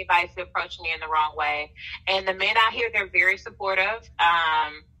had anybody to approach me in the wrong way. And the men out here, they're very supportive.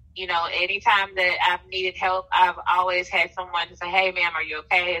 Anytime that I've needed help, I've always had someone to say, hey, ma'am, are you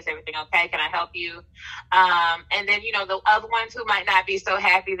okay? Is everything okay? Can I help you? And then, the other ones who might not be so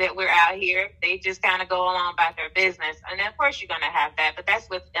happy that we're out here, they just kind of go along about their business. And then, of course, you're going to have that. But that's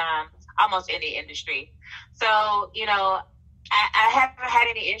with almost any industry. So, I haven't had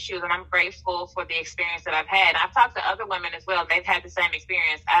any issues, and I'm grateful for the experience that I've had. I've talked to other women as well. They've had the same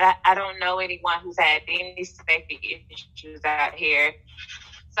experience. I don't know anyone who's had any safety issues out here.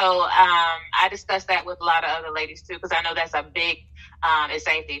 So I discussed that with a lot of other ladies too, because I know that's a big is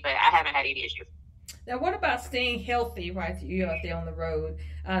safety, but I haven't had any issues. Now, what about staying healthy right you out there on the road?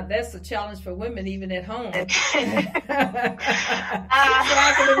 That's a challenge for women even at home. So I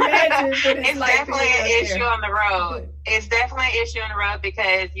can imagine what it's like definitely an issue on the road. It's definitely an issue on the road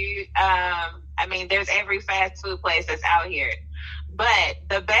because there's every fast food place that's out here. But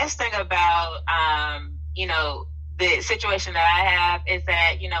the best thing about, the situation that I have is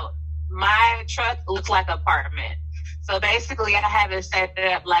that, my truck looks like an apartment. So basically I have it set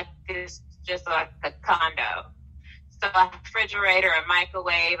up like it's just like a condo. So I have a refrigerator, a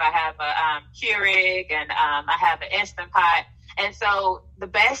microwave, I have a Keurig, and I have an Instant Pot. And so the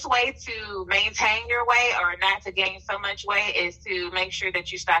best way to maintain your weight or not to gain so much weight is to make sure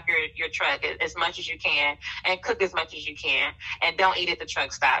that you stock your truck as much as you can and cook as much as you can, and don't eat at the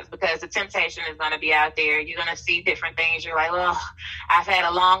truck stops, because the temptation is going to be out there. You're going to see different things. You're like, oh, I've had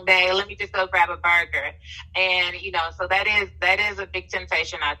a long day. Let me just go grab a burger. And, so that is a big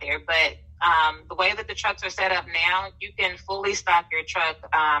temptation out there. But the way that the trucks are set up now, you can fully stock your truck.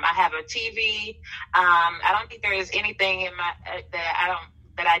 I have a TV. I don't think there is anything in my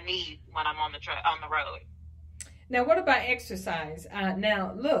that I need when I'm on the road. Now, what about exercise?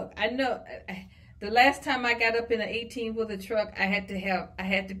 Now, look, I know The last time I got up in an 18-wheeler truck, I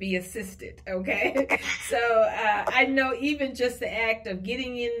had to be assisted, okay? So I know even just the act of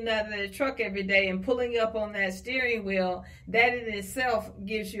getting in the truck every day and pulling up on that steering wheel, that in itself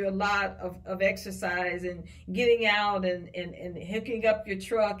gives you a lot of exercise and getting out and hooking up your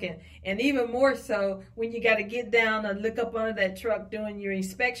truck, and even more so when you got to get down and look up under that truck doing your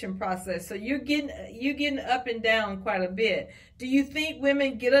inspection process. So you're getting up and down quite a bit. Do you think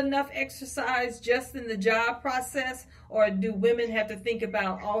women get enough exercise just in the job process, or do women have to think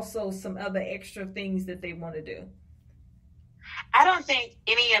about also some other extra things that they want to do? I don't think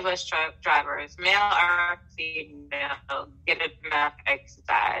any of us truck drivers, male or female, get enough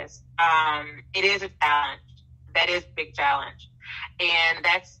exercise. It is a challenge. That is a big challenge. And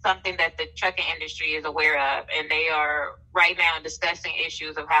that's something that the trucking industry is aware of. And they are right now discussing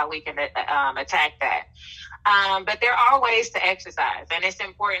issues of how we can attack that. But there are ways to exercise, and it's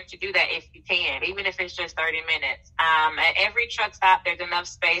important to do that if you can, even if it's just 30 minutes. At every truck stop, there's enough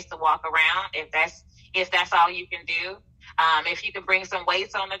space to walk around if that's all you can do. If you can bring some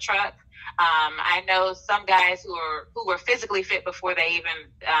weights on the truck. I know some guys who were physically fit before they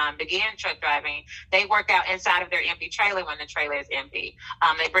even began truck driving. They work out inside of their empty trailer when the trailer is empty.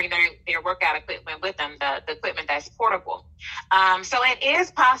 They bring their workout equipment with them, the equipment that's portable. So it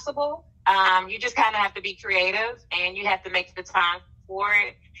is possible. You just kind of have to be creative, and you have to make the time for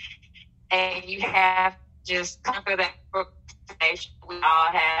it, and you have to just conquer that procrastination we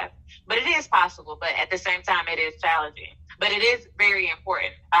all have. But it is possible, but at the same time, it is challenging. But it is very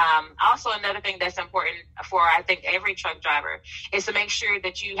important. Also, another thing that's important for, I think, every truck driver is to make sure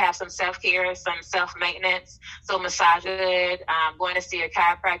that you have some self-care, some self-maintenance. So massage is good, going to see a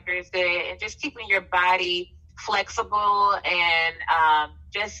chiropractor is good, and just keeping your body flexible and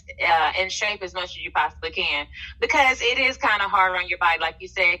just in shape as much as you possibly can, because it is kind of hard on your body, like you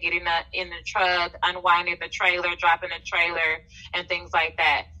said, getting in the truck, unwinding the trailer, dropping the trailer, and things like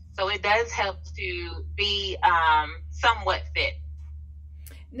that. So it does help to be somewhat fit.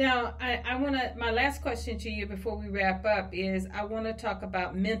 Now, I want to, my last question to you before we wrap up is, I want to talk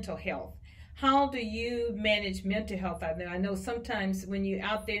about mental health. How do you manage mental health out there? I know sometimes when you're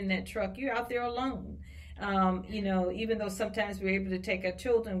out there in that truck, you're out there alone. Even though sometimes we're able to take our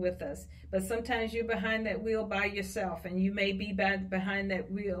children with us, but sometimes you're behind that wheel by yourself, and you may be behind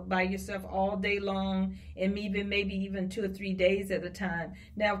that wheel by yourself all day long, and maybe even 2 or 3 days at a time.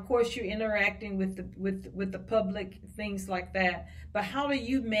 Now, of course, you're interacting with the public, things like that. But how do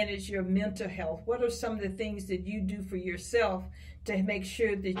you manage your mental health? What are some of the things that you do for yourself to make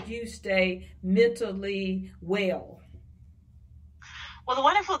sure that you stay mentally well? Well, the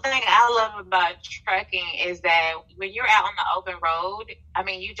wonderful thing I love about trucking is that when you're out on the open road, I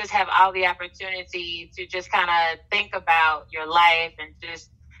mean, you just have all the opportunity to just kind of think about your life, and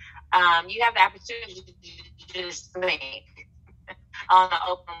just, you have the opportunity to just think on the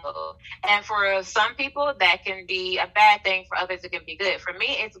open road. And for some people, that can be a bad thing. For others, it can be good. For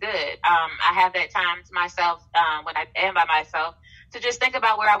me, it's good. I have that time to myself when I am by myself to just think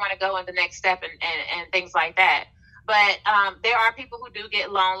about where I want to go in the next step and things like that. But there are people who do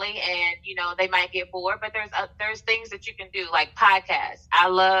get lonely, and they might get bored. But there's things that you can do, like podcasts. I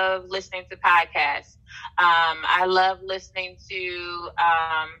love listening to podcasts. I love listening to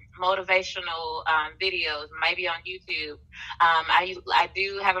motivational videos, maybe on YouTube. I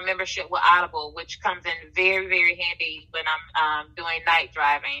do have a membership with Audible, which comes in very, very handy when I'm doing night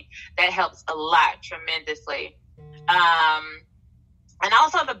driving. That helps a lot, tremendously. And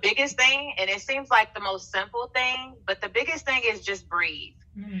also the biggest thing, and it seems like the most simple thing, but the biggest thing is just breathe.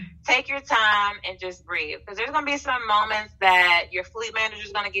 Take your time and just breathe. Because there's going to be some moments that your fleet manager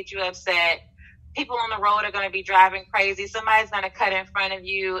is going to get you upset. People on the road are going to be driving crazy. Somebody's going to cut in front of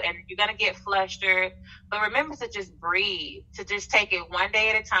you, and you're going to get flustered. But remember to just breathe, to just take it one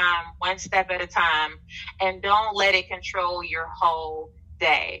day at a time, one step at a time, and don't let it control your whole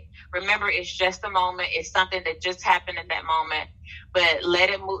day. Remember, it's just a moment. It's something that just happened in that moment. But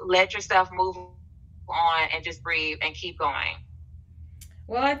let yourself move on and just breathe and keep going.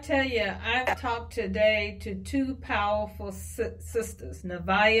 Well, I tell you, I've talked today to 2 powerful sisters,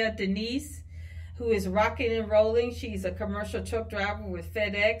 Nevaeh Denise, who is rocking and rolling. She's a commercial truck driver with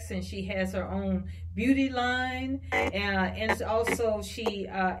FedEx, and she has her own beauty line. And also she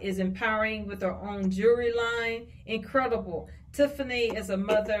is empowering with her own jewelry line. Incredible. Tiffany is a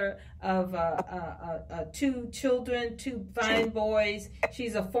mother of 2 children, 2 fine boys.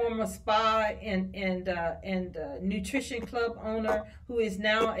 She's a former spa and nutrition club owner who is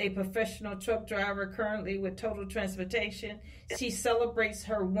now a professional truck driver currently with Total Transportation. She celebrates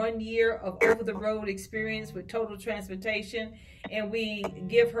her 1 year of over-the-road experience with Total Transportation, and we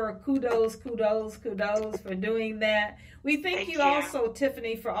give her kudos for doing that. We thank you also,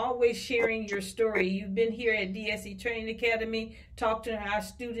 Tiffany, for always sharing your story. You've been here at DSE Training Academy, talked to our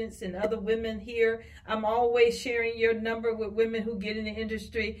students and other women here. I'm always sharing your number with women who get in the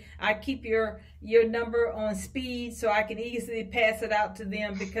industry. I keep your number on speed so I can easily pass it out to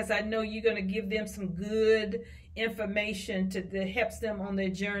them, because I know you're going to give them some good information that helps them on their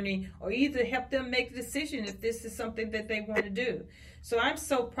journey, or either help them make a decision if this is something that they want to do. So I'm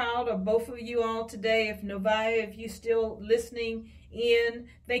so proud of both of you all today. If Novaya, if you're still listening in,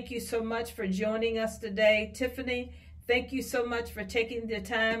 thank you so much for joining us today. Tiffany, thank you so much for taking the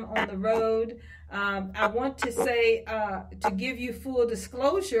time on the road. I want to say, to give you full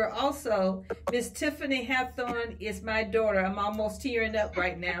disclosure also, Miss Tiffany Hathorn is my daughter. I'm almost tearing up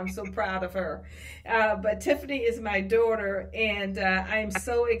right now. I'm so proud of her. But Tiffany is my daughter, and I'm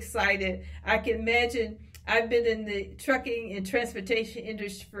so excited. I can imagine, I've been in the trucking and transportation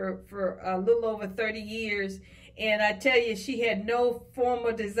industry for a little over 30 years. And I tell you, she had no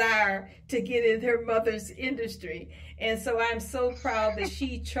formal desire to get in her mother's industry. And so I'm so proud that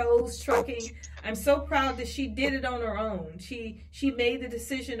she chose trucking. I'm so proud that she did it on her own. She made the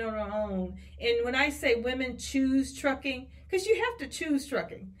decision on her own. And when I say women choose trucking, because you have to choose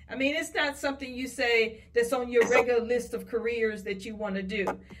trucking. I mean, it's not something you say that's on your regular list of careers that you want to do.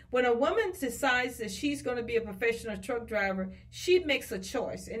 When a woman decides that she's going to be a professional truck driver, she makes a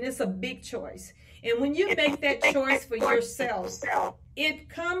choice, and it's a big choice. And when you make that choice for yourself, it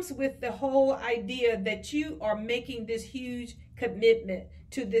comes with the whole idea that you are making this huge commitment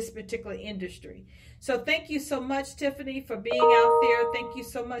to this particular industry. So thank you so much, Tiffany, for being out there. Thank you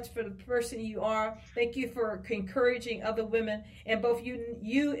so much for the person you are. Thank you for encouraging other women. And both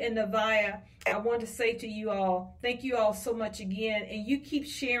you and Novaya, I want to say to you all, thank you all so much again. And you keep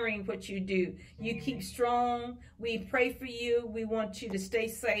sharing what you do. You keep strong. We pray for you. We want you to stay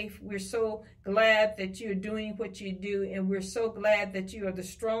safe. We're so glad that you're doing what you do. And we're so glad that you are the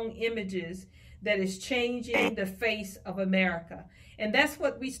strong images that is changing the face of America. And that's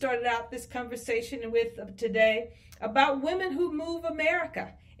what we started out this conversation with today, about women who move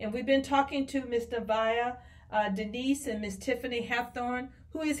America. And we've been talking to Ms. Novaya Denise and Ms. Tiffany Hathorn,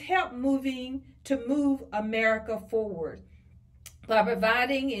 who has helped to move America forward by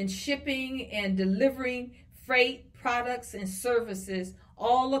providing and shipping and delivering freight, products, and services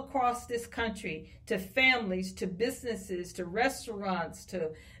all across this country, to families, to businesses, to restaurants,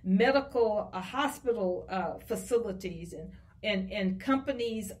 to medical hospital facilities, and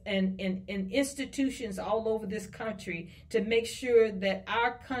companies and institutions all over this country, to make sure that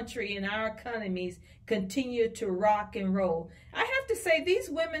our country and our economies continue to rock and roll. I have to say, these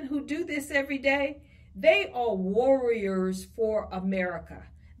women who do this every day, they are warriors for America.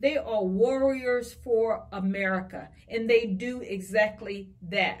 They are warriors for America, and they do exactly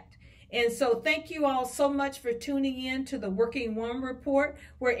that. And so thank you all so much for tuning in to the Working Woman Report,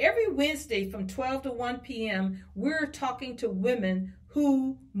 where every Wednesday from 12 to 1 p.m., we're talking to women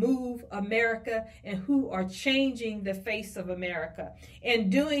who move America and who are changing the face of America, and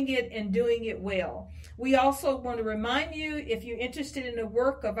doing it well. We also want to remind you, if you're interested in the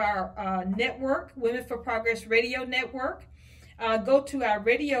work of our network, Women for Progress Radio Network, go to our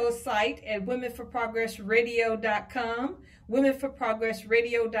radio site at womenforprogressradio.com,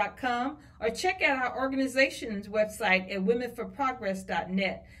 womenforprogressradio.com, or check out our organization's website at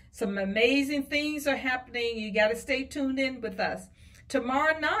womenforprogress.net. Some amazing things are happening. You got to stay tuned in with us.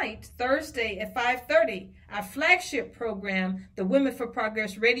 Tomorrow night, Thursday at 5:30, our flagship program, the Women for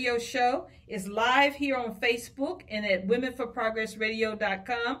Progress Radio Show, is live here on Facebook and at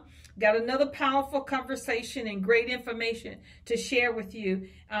womenforprogressradio.com. Got another powerful conversation and great information to share with you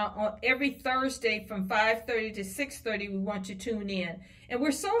on every Thursday from 5:30 to 6:30. We want you to tune in. And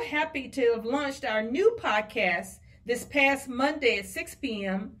we're so happy to have launched our new podcast this past Monday at 6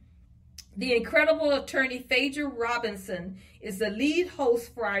 p.m. The incredible attorney Phaedra Robinson is the lead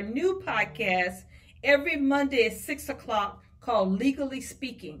host for our new podcast every Monday at 6 o'clock, called Legally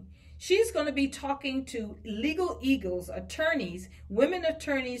Speaking. She's going to be talking to legal eagles, attorneys, women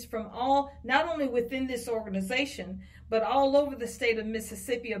attorneys from all, not only within this organization, but all over the state of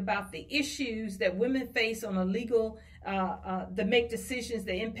Mississippi, about the issues that women face on a legal, that make decisions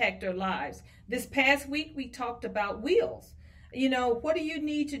that impact their lives. This past week, we talked about wills. You know, what do you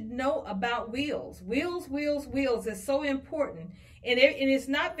need to know about wills? Wills is so important. And it's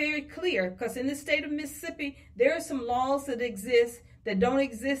not very clear, because in the state of Mississippi, there are some laws that exist that don't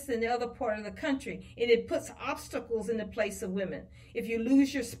exist in the other part of the country. And it puts obstacles in the place of women. If you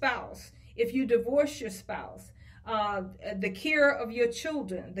lose your spouse, if you divorce your spouse, the care of your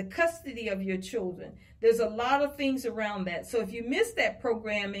children, the custody of your children. There's a lot of things around that. So if you missed that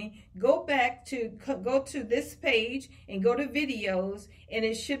programming, go to this page and go to videos, and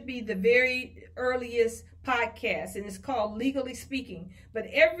it should be the very earliest podcast, and it's called Legally Speaking. But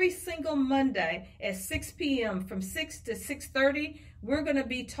every single Monday at 6 p.m. from 6 to 6:30, we're going to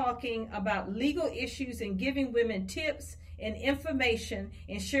be talking about legal issues and giving women tips and information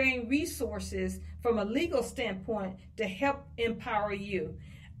and sharing resources from a legal standpoint to help empower you.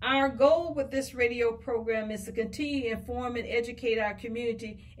 Our goal with this radio program is to continue to inform and educate our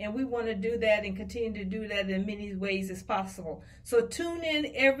community, and we want to do that and continue to do that in many ways as possible. So tune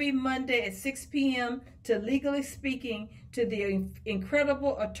in every Monday at 6 p.m. to Legally Speaking, to the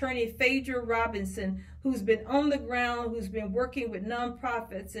incredible attorney Phaedra Robinson, who's been on the ground, who's been working with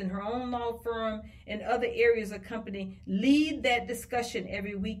nonprofits in her own law firm and other areas of company. Lead that discussion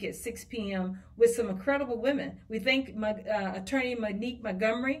every week at 6 p.m. with some incredible women. We thank attorney Monique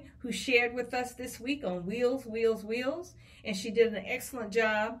Montgomery, who shared with us this week on Wills, and she did an excellent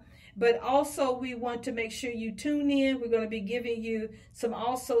job. But also, we want to make sure you tune in. We're going to be giving you some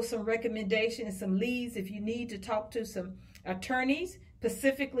recommendations, some leads if you need to talk to some attorneys,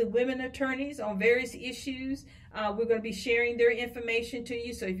 specifically women attorneys on various issues. We're going to be sharing their information to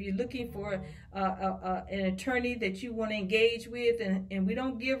you. So if you're looking for an attorney that you want to engage with, and we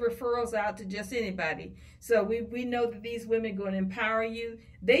don't give referrals out to just anybody. So we know that these women are going to empower you.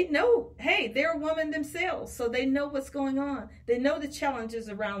 They know, hey, they're a woman themselves, so they know what's going on. They know the challenges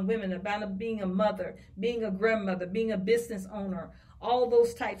around women, about being a mother, being a grandmother, being a business owner, all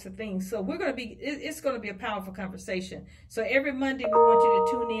those types of things. So it's going to be a powerful conversation. So every Monday, we want you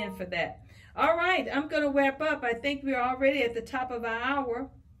to tune in for that. All right, I'm going to wrap up. I think we're already at the top of our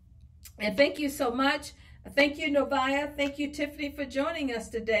hour. And thank you so much. Thank you, Novaya. Thank you, Tiffany, for joining us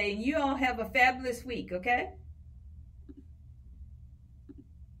today. And you all have a fabulous week, okay?